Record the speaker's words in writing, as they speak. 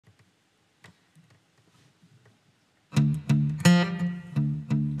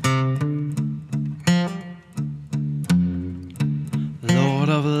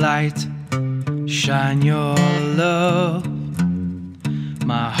light, shine your love.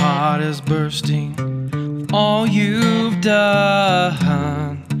 My heart is bursting with all you've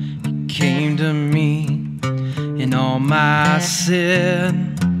done. You came to me in all my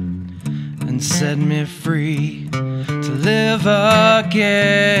sin and set me free to live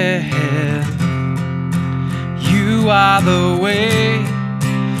again. You are the way,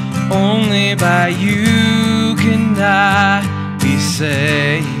 only by you can I be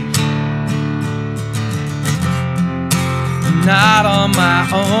saved. Not on my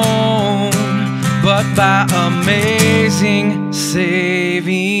own, but by amazing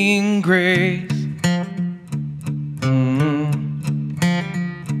saving grace.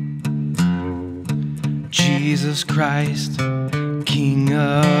 Jesus Christ, King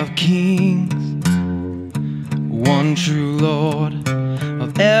of kings, one true Lord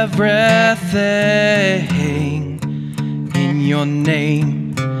of everything. In your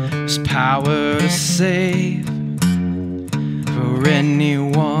name there's power to save for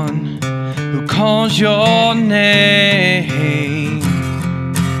anyone who calls your name.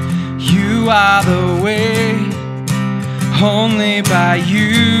 You are the way, only by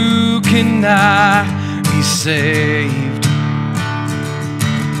you can I be saved.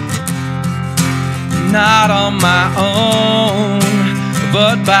 Not on my own,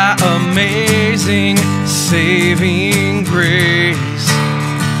 but by amazing saving grace.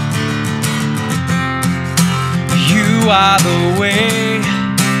 You are the way,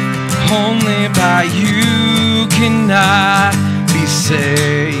 only by you can I be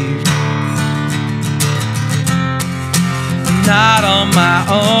saved. Not on my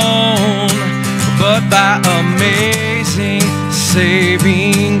own, but by amazing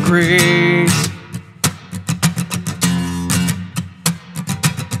saving grace.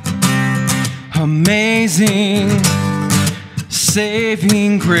 Amazing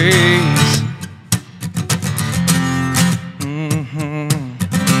saving grace.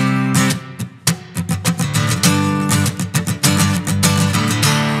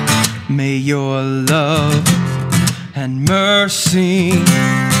 May your love and mercy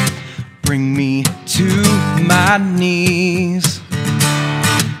bring me to my knees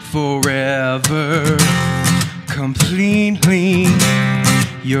forever, completely.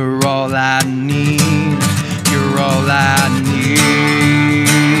 You're all I need, you're all I need.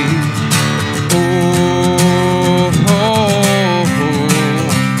 Oh, oh, oh.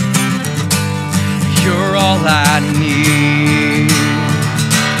 You're all I need.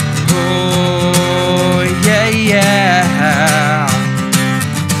 Oh, yeah, yeah.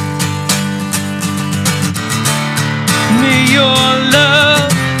 May your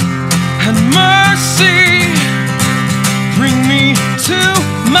love and mercy bring me to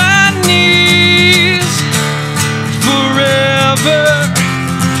my knees forever,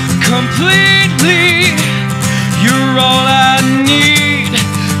 completely. You're all I need,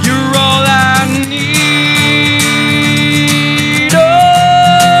 you're all I need.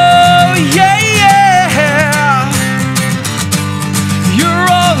 Oh, yeah, yeah. You're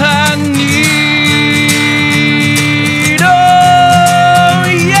all I need. Oh,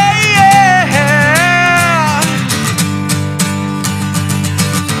 yeah, yeah.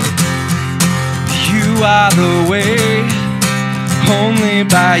 You are the way, only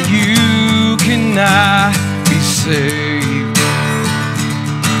by you can I be saved.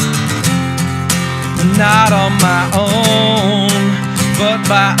 Not on my own, but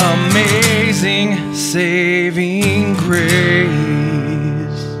by amazing saving grace.